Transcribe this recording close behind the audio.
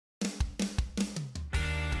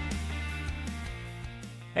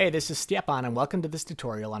Hey, this is Stjepan and welcome to this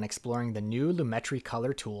tutorial on exploring the new Lumetri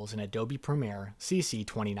color tools in Adobe Premiere CC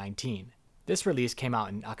 2019. This release came out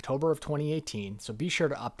in October of 2018, so be sure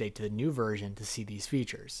to update to the new version to see these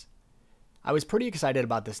features. I was pretty excited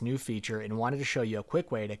about this new feature and wanted to show you a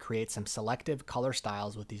quick way to create some selective color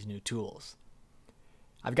styles with these new tools.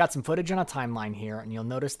 I've got some footage on a timeline here, and you'll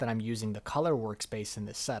notice that I'm using the color workspace in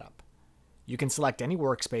this setup. You can select any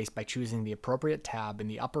workspace by choosing the appropriate tab in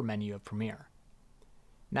the upper menu of Premiere.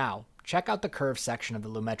 Now, check out the curve section of the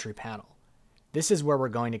Lumetri panel. This is where we're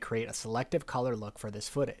going to create a selective color look for this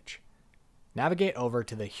footage. Navigate over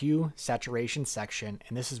to the HueSaturation section,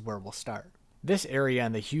 and this is where we'll start. This area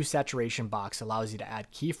in the HueSaturation box allows you to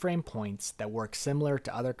add keyframe points that work similar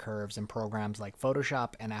to other curves in programs like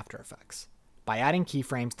Photoshop and After Effects. By adding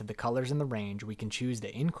keyframes to the colors in the range, we can choose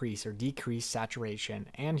to increase or decrease saturation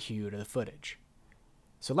and hue to the footage.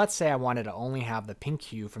 So let's say I wanted to only have the pink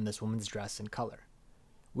hue from this woman's dress in color.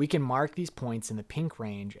 We can mark these points in the pink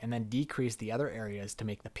range and then decrease the other areas to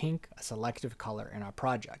make the pink a selective color in our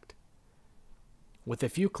project. With a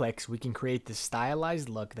few clicks, we can create this stylized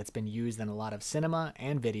look that's been used in a lot of cinema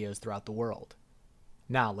and videos throughout the world.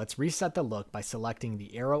 Now let's reset the look by selecting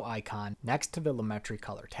the arrow icon next to the Lumetri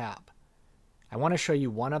Color tab. I want to show you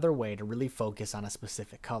one other way to really focus on a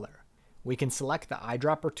specific color. We can select the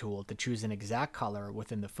Eyedropper Tool to choose an exact color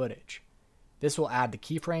within the footage. This will add the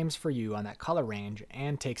keyframes for you on that color range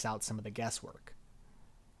and takes out some of the guesswork.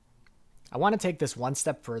 I want to take this one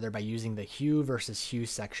step further by using the Hue versus Hue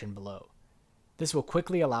section below. This will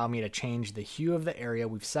quickly allow me to change the hue of the area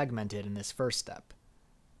we've segmented in this first step.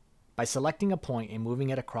 By selecting a point and moving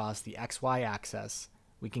it across the XY axis,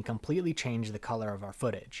 we can completely change the color of our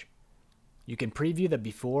footage. You can preview the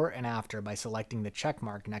before and after by selecting the check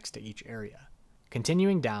mark next to each area.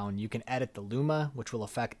 Continuing down, you can edit the luma, which will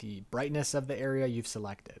affect the brightness of the area you've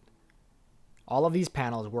selected. All of these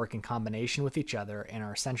panels work in combination with each other and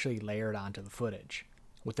are essentially layered onto the footage.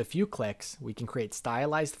 With a few clicks, we can create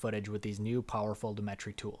stylized footage with these new powerful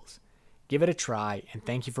Lumetri tools. Give it a try, and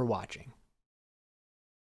thank you for watching.